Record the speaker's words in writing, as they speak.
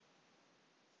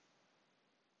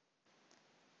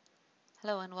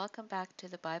Hello and welcome back to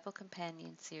the Bible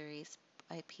Companion series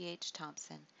by P.H.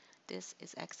 Thompson. This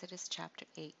is Exodus chapter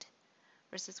 8,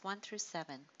 verses 1 through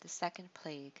 7, the second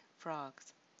plague,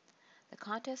 frogs. The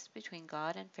contest between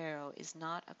God and Pharaoh is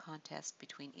not a contest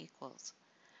between equals.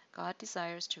 God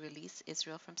desires to release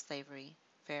Israel from slavery.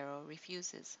 Pharaoh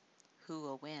refuses. Who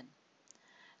will win?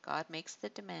 God makes the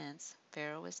demands.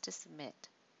 Pharaoh is to submit.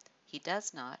 He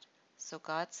does not, so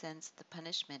God sends the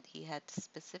punishment he had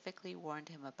specifically warned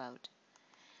him about.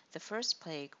 The first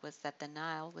plague was that the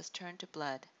Nile was turned to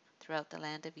blood throughout the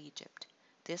land of Egypt.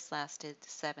 This lasted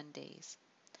 7 days.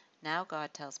 Now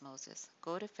God tells Moses,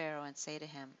 "Go to Pharaoh and say to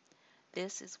him,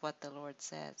 'This is what the Lord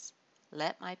says.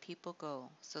 Let my people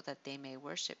go, so that they may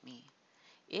worship me.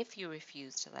 If you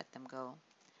refuse to let them go,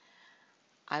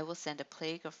 I will send a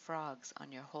plague of frogs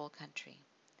on your whole country.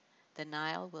 The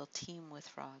Nile will teem with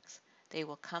frogs. They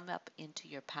will come up into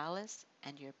your palace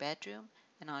and your bedroom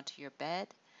and onto your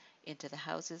bed, into the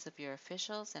houses of your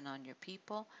officials and on your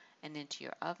people, and into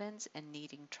your ovens and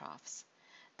kneading troughs.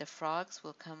 The frogs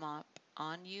will come up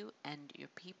on you and your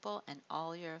people and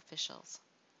all your officials.'"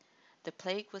 The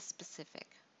plague was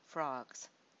specific. Frogs.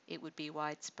 It would be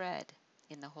widespread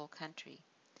in the whole country.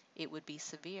 It would be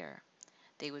severe.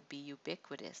 They would be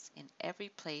ubiquitous in every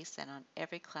place and on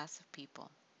every class of people.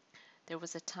 There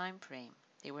was a time frame.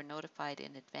 They were notified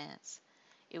in advance.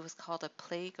 It was called a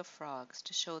plague of frogs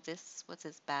to show this was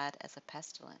as bad as a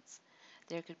pestilence.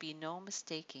 There could be no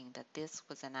mistaking that this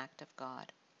was an act of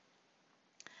God.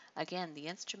 Again, the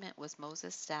instrument was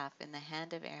Moses' staff in the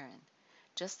hand of Aaron.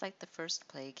 Just like the first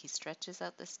plague, he stretches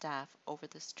out the staff over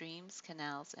the streams,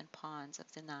 canals, and ponds of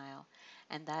the Nile,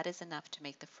 and that is enough to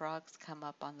make the frogs come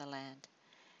up on the land.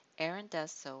 Aaron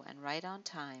does so, and right on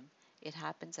time, it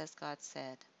happens as God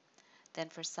said. Then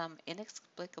for some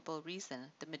inexplicable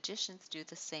reason the magicians do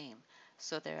the same,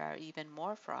 so there are even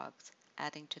more frogs,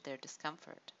 adding to their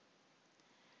discomfort.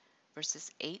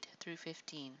 Verses 8 through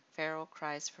 15, Pharaoh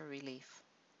cries for relief.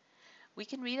 We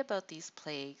can read about these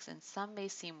plagues, and some may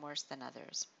seem worse than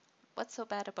others. What's so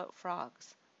bad about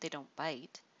frogs? They don't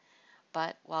bite.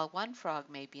 But while one frog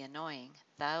may be annoying,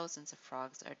 thousands of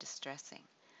frogs are distressing.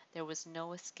 There was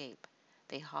no escape.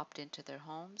 They hopped into their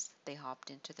homes, they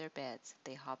hopped into their beds,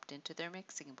 they hopped into their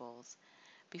mixing bowls.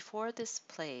 Before this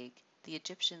plague, the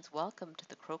Egyptians welcomed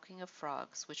the croaking of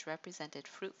frogs, which represented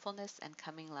fruitfulness and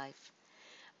coming life.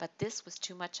 But this was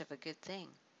too much of a good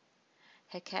thing.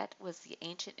 Heqet was the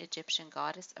ancient Egyptian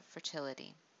goddess of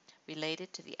fertility,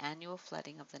 related to the annual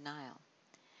flooding of the Nile.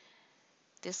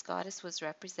 This goddess was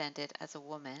represented as a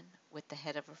woman with the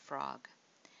head of a frog.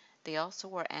 They also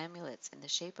wore amulets in the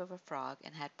shape of a frog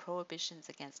and had prohibitions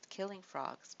against killing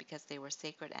frogs because they were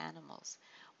sacred animals,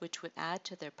 which would add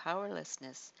to their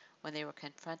powerlessness when they were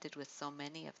confronted with so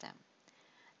many of them.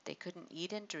 They couldn't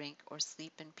eat and drink or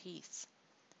sleep in peace.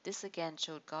 This again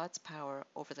showed God's power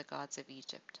over the gods of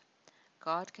Egypt.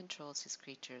 God controls his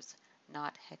creatures,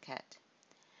 not Heqet.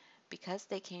 Because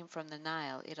they came from the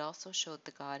Nile, it also showed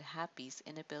the god Hapi's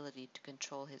inability to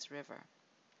control his river.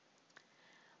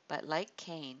 But like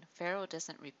Cain, Pharaoh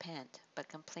doesn't repent, but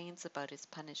complains about his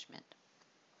punishment.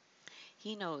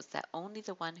 He knows that only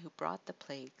the one who brought the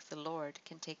plague, the Lord,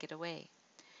 can take it away.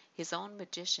 His own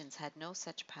magicians had no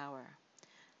such power.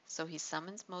 So he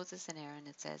summons Moses and Aaron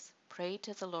and says, "Pray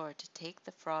to the Lord to take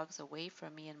the frogs away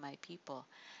from me and my people,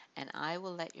 and I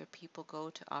will let your people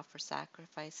go to offer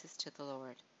sacrifices to the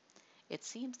Lord." It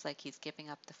seems like he's giving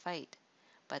up the fight,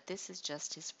 but this is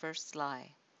just his first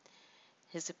lie.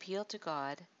 His appeal to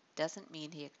God doesn't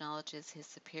mean he acknowledges his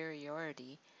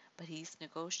superiority, but he's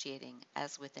negotiating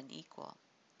as with an equal.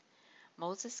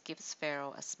 Moses gives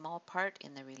Pharaoh a small part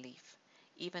in the relief,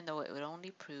 even though it would only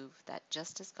prove that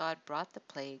just as God brought the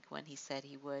plague when he said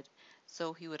he would,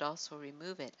 so he would also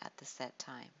remove it at the set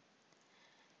time.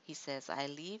 He says, "I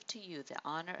leave to you the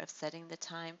honor of setting the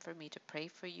time for me to pray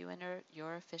for you and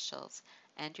your officials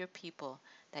and your people,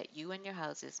 that you and your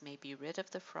houses may be rid of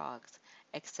the frogs,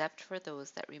 except for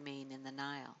those that remain in the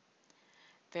Nile."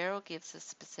 Pharaoh gives a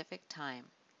specific time,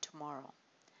 tomorrow.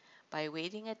 By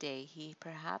waiting a day, he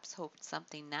perhaps hoped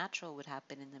something natural would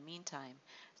happen in the meantime,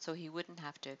 so he wouldn't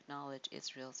have to acknowledge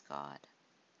Israel's God.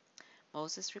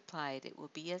 Moses replied, "It will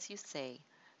be as you say,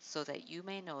 so that you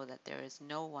may know that there is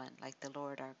no one like the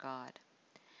Lord our God."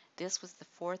 This was the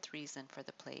fourth reason for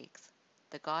the plagues.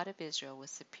 The God of Israel was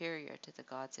superior to the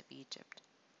gods of Egypt.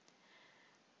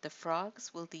 "The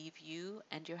frogs will leave you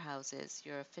and your houses,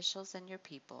 your officials and your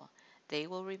people. They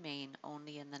will remain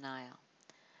only in the Nile."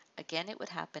 Again it would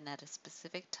happen at a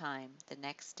specific time the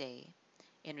next day,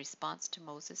 in response to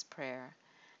Moses' prayer,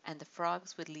 and the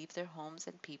frogs would leave their homes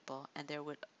and people, and there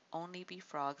would only be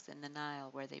frogs in the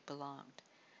Nile where they belonged.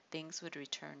 things would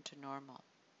return to normal.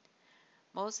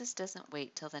 Moses doesn't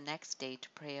wait till the next day to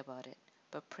pray about it,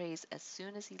 but prays as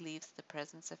soon as he leaves the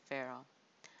presence of Pharaoh.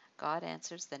 God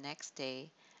answers the next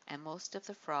day, and most of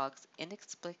the frogs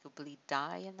inexplicably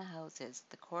die in the houses,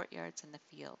 the courtyards, and the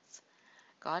fields.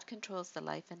 God controls the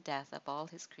life and death of all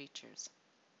his creatures.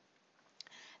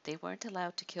 They weren't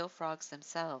allowed to kill frogs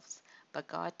themselves, but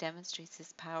God demonstrates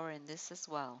his power in this as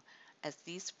well, as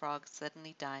these frogs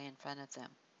suddenly die in front of them.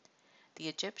 The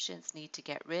Egyptians need to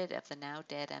get rid of the now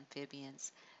dead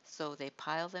amphibians, so they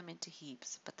pile them into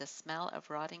heaps, but the smell of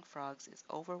rotting frogs is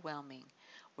overwhelming.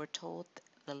 We're told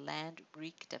the land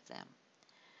reeked of them.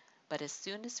 But as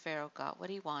soon as Pharaoh got what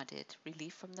he wanted,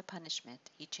 relief from the punishment,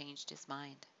 he changed his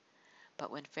mind.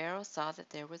 But when Pharaoh saw that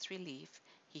there was relief,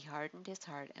 he hardened his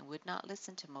heart and would not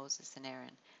listen to Moses and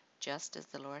Aaron, just as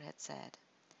the Lord had said.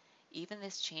 Even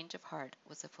this change of heart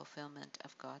was a fulfillment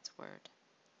of God's word.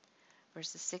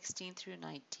 Verses 16 through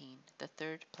 19, the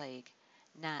third plague,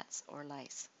 gnats or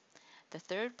lice. The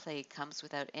third plague comes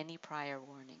without any prior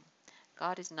warning.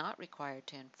 God is not required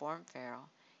to inform Pharaoh.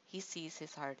 He sees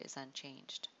his heart is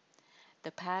unchanged.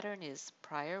 The pattern is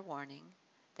prior warning,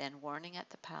 then warning at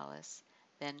the palace,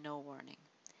 then no warning.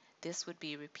 This would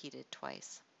be repeated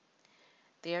twice.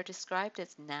 They are described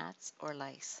as gnats or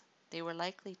lice. They were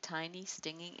likely tiny,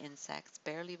 stinging insects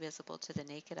barely visible to the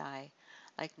naked eye,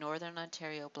 like northern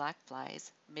Ontario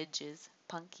blackflies, midges,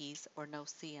 punkies, or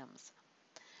no-see-ums.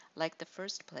 Like the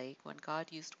first plague, when God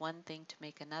used one thing to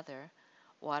make another,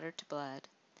 water to blood,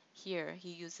 here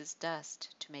he uses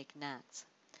dust to make gnats.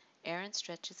 Aaron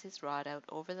stretches his rod out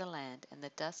over the land, and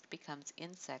the dust becomes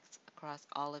insects across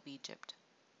all of Egypt.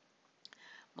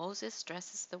 Moses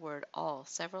stresses the word all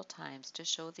several times to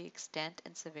show the extent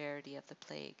and severity of the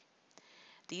plague.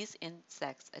 These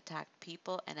insects attacked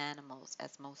people and animals,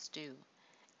 as most do.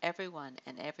 Everyone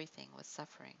and everything was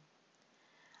suffering.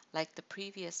 Like the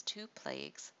previous two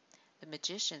plagues, the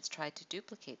magicians tried to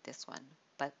duplicate this one,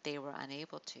 but they were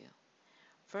unable to.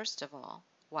 First of all,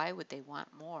 why would they want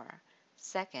more?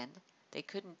 Second, they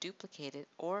couldn't duplicate it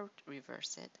or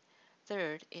reverse it.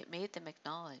 Third, it made them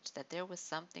acknowledge that there was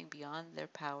something beyond their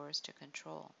powers to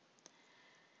control.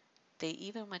 They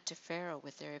even went to Pharaoh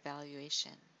with their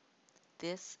evaluation.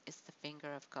 This is the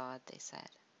finger of God, they said.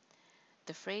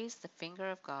 The phrase the finger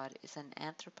of God is an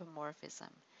anthropomorphism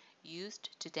used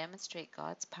to demonstrate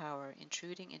God's power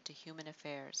intruding into human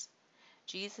affairs.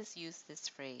 Jesus used this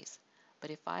phrase,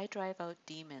 but if I drive out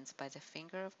demons by the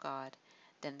finger of God,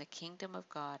 then the kingdom of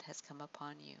God has come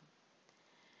upon you.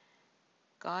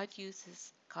 God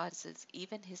causes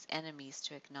even his enemies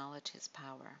to acknowledge his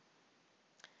power.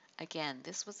 Again,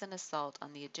 this was an assault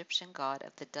on the Egyptian god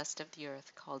of the dust of the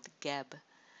earth called Geb.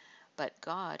 But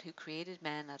God, who created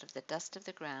man out of the dust of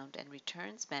the ground and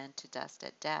returns man to dust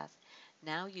at death,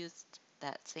 now used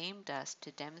that same dust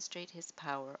to demonstrate his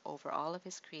power over all of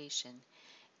his creation,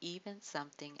 even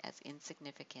something as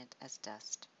insignificant as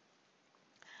dust.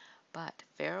 But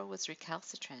Pharaoh was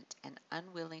recalcitrant and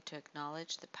unwilling to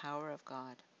acknowledge the power of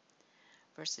God.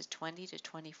 Verses 20 to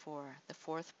 24, the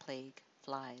fourth plague,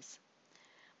 flies.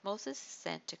 Moses is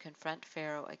sent to confront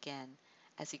Pharaoh again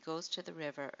as he goes to the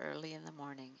river early in the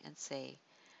morning and say,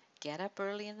 "Get up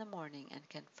early in the morning and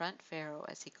confront Pharaoh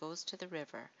as he goes to the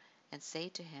river, and say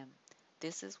to him,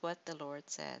 'This is what the Lord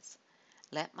says.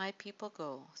 Let my people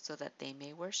go, so that they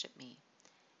may worship me.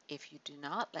 If you do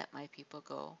not let my people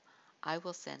go, I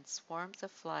will send swarms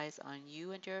of flies on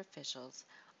you and your officials,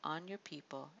 on your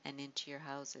people, and into your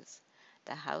houses.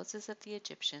 The houses of the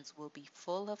Egyptians will be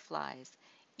full of flies,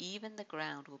 even the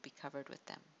ground will be covered with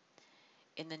them.'"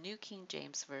 In the New King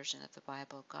James Version of the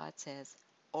Bible, God says,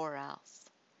 "or else."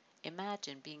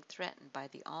 Imagine being threatened by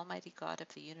the Almighty God of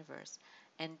the universe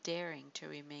and daring to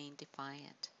remain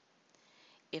defiant.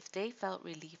 If they felt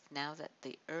relief now that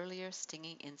the earlier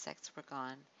stinging insects were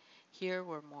gone, here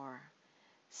were more.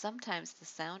 Sometimes the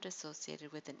sound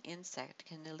associated with an insect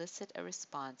can elicit a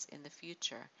response in the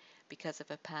future because of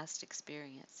a past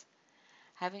experience.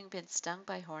 Having been stung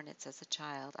by hornets as a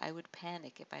child, I would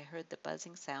panic if I heard the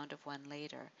buzzing sound of one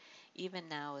later, even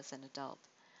now as an adult.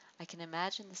 I can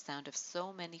imagine the sound of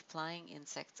so many flying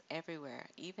insects everywhere,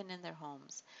 even in their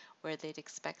homes, where they'd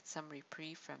expect some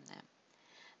reprieve from them.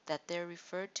 That they're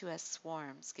referred to as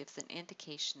swarms gives an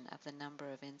indication of the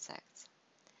number of insects.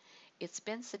 It's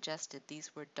been suggested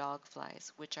these were dog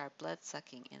flies, which are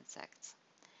blood-sucking insects.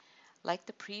 Like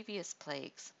the previous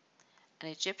plagues, an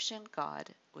Egyptian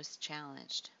god was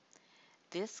challenged.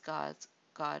 This god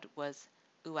was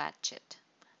Uatchit.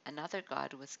 Another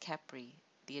god was Khepri,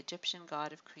 the Egyptian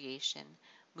god of creation,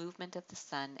 movement of the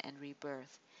sun, and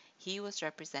rebirth. He was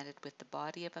represented with the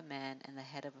body of a man and the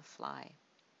head of a fly.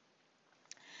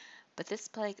 But this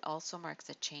plague also marks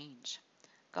a change.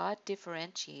 God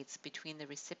differentiates between the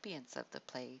recipients of the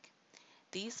plague.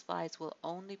 These flies will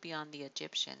only be on the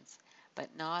Egyptians,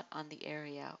 but not on the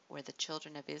area where the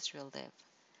children of Israel live.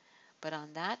 But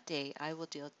on that day I will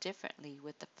deal differently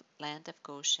with the land of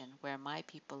Goshen, where my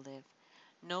people live.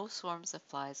 No swarms of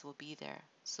flies will be there,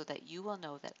 so that you will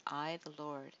know that I, the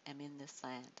Lord, am in this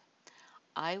land.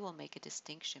 I will make a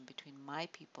distinction between my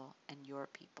people and your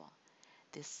people.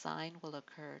 This sign will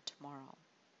occur tomorrow.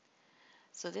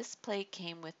 So this plague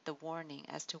came with the warning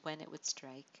as to when it would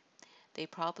strike. They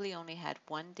probably only had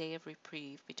 1 day of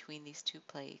reprieve between these two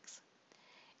plagues.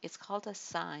 It's called a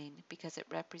sign because it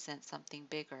represents something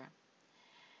bigger.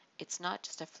 It's not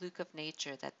just a fluke of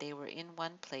nature that they were in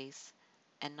one place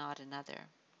and not another.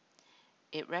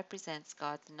 It represents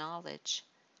God's knowledge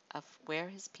of where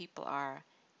his people are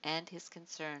and his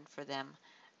concern for them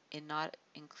in not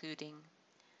including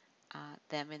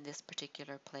them in this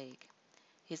particular plague.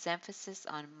 His emphasis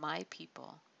on my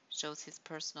people shows his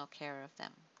personal care of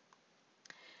them.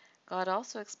 God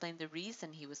also explained the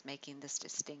reason he was making this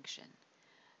distinction.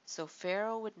 So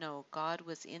Pharaoh would know God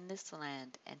was in this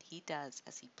land and he does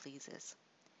as he pleases.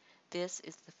 This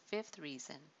is the fifth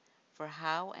reason for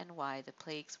how and why the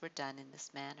plagues were done in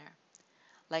this manner.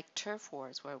 Like turf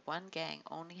wars where one gang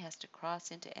only has to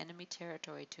cross into enemy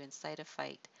territory to incite a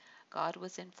fight, God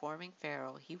was informing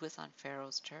Pharaoh he was on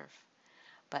Pharaoh's turf.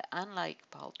 But unlike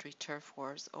paltry turf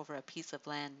wars over a piece of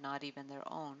land not even their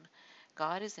own,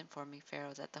 God is informing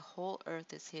Pharaoh that the whole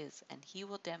earth is his and he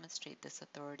will demonstrate this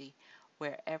authority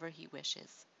wherever he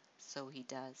wishes. So he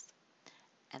does.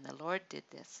 And the Lord did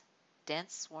this.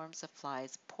 Dense swarms of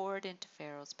flies poured into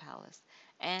Pharaoh's palace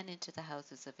and into the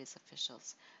houses of his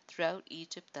officials. Throughout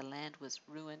Egypt the land was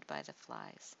ruined by the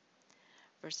flies.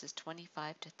 Verses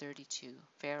 25 to 32,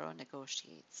 Pharaoh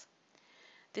negotiates.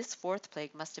 This fourth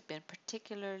plague must have been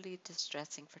particularly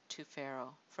distressing to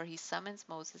Pharaoh, for he summons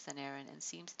Moses and Aaron and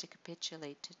seems to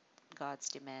capitulate to God's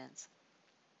demands.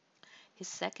 His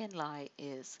second lie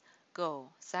is,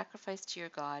 "Go, sacrifice to your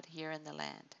God here in the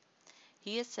land."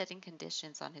 He is setting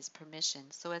conditions on his permission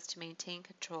so as to maintain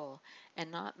control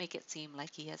and not make it seem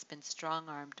like he has been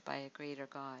strong-armed by a greater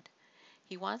God.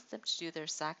 He wants them to do their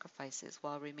sacrifices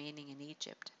while remaining in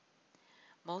Egypt.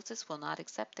 Moses will not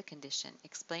accept the condition,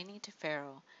 explaining to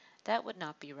Pharaoh that would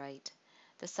not be right.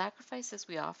 The sacrifices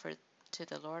we offer to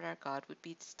the Lord our God would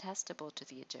be detestable to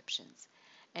the Egyptians.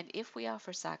 And if we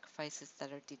offer sacrifices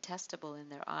that are detestable in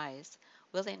their eyes,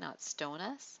 will they not stone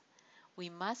us? We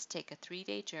must take a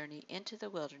 3-day journey into the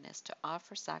wilderness to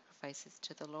offer sacrifices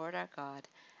to the Lord our God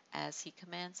as he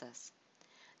commands us.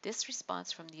 This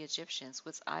response from the Egyptians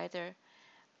was either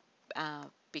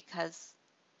because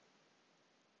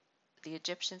the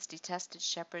Egyptians detested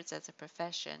shepherds as a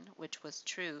profession, which was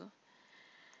true,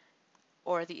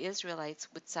 or the Israelites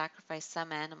would sacrifice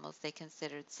some animals they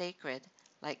considered sacred,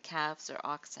 like calves or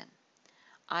oxen.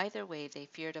 Either way, they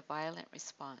feared a violent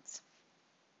response.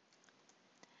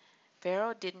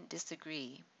 Pharaoh didn't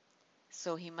disagree,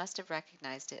 so he must have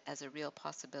recognized it as a real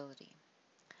possibility.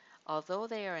 Although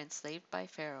they are enslaved by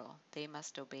Pharaoh, they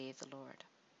must obey the Lord.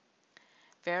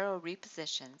 Pharaoh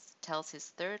repositions, tells his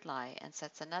third lie, and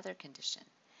sets another condition.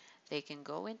 They can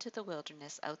go into the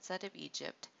wilderness outside of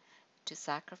Egypt to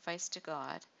sacrifice to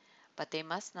God, but they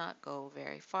must not go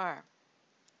very far.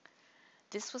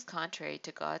 This was contrary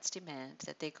to God's demand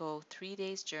that they go 3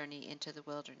 days' journey into the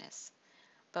wilderness.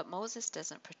 But Moses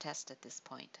doesn't protest at this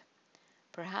point.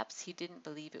 Perhaps he didn't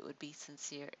believe it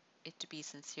to be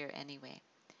sincere anyway.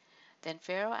 Then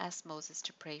Pharaoh asked Moses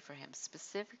to pray for him,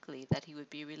 specifically that he would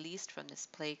be released from this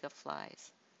plague of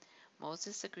flies.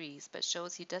 Moses agrees, but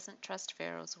shows he doesn't trust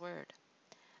Pharaoh's word.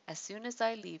 "As soon as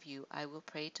I leave you, I will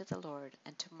pray to the Lord,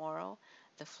 and tomorrow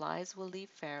the flies will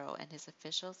leave Pharaoh and his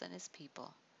officials and his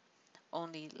people.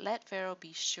 Only let Pharaoh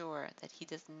be sure that he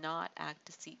does not act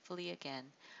deceitfully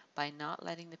again by not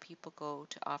letting the people go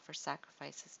to offer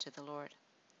sacrifices to the Lord."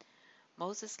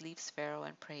 Moses leaves Pharaoh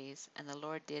and prays, and the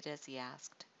Lord did as he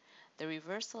asked. The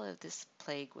reversal of this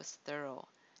plague was thorough.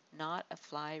 Not a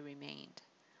fly remained.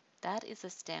 That is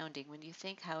astounding when you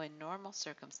think how in normal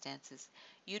circumstances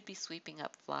you'd be sweeping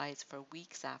up flies for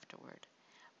weeks afterward.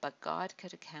 But God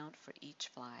could account for each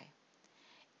fly.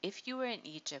 If you were in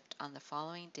Egypt on the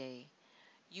following day,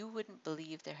 you wouldn't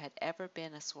believe there had ever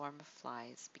been a swarm of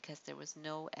flies because there was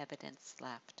no evidence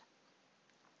left.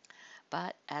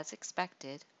 But, as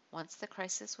expected, once the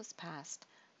crisis was past,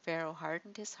 Pharaoh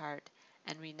hardened his heart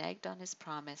and reneged on his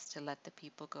promise to let the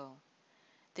people go.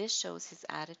 This shows his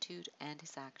attitude and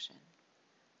his action.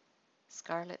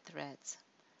 Scarlet Threads.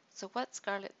 So what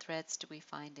scarlet threads do we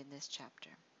find in this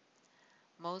chapter?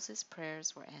 Moses'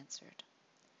 prayers were answered.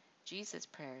 Jesus'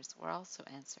 prayers were also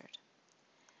answered.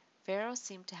 Pharaoh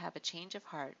seemed to have a change of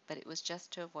heart, but it was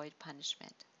just to avoid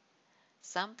punishment.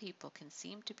 Some people can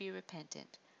seem to be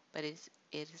repentant, but it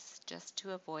is just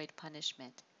to avoid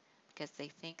punishment because they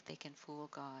think they can fool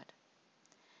God.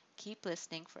 Keep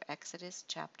listening for Exodus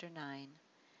chapter 9.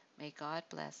 May God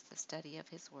bless the study of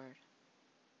His Word.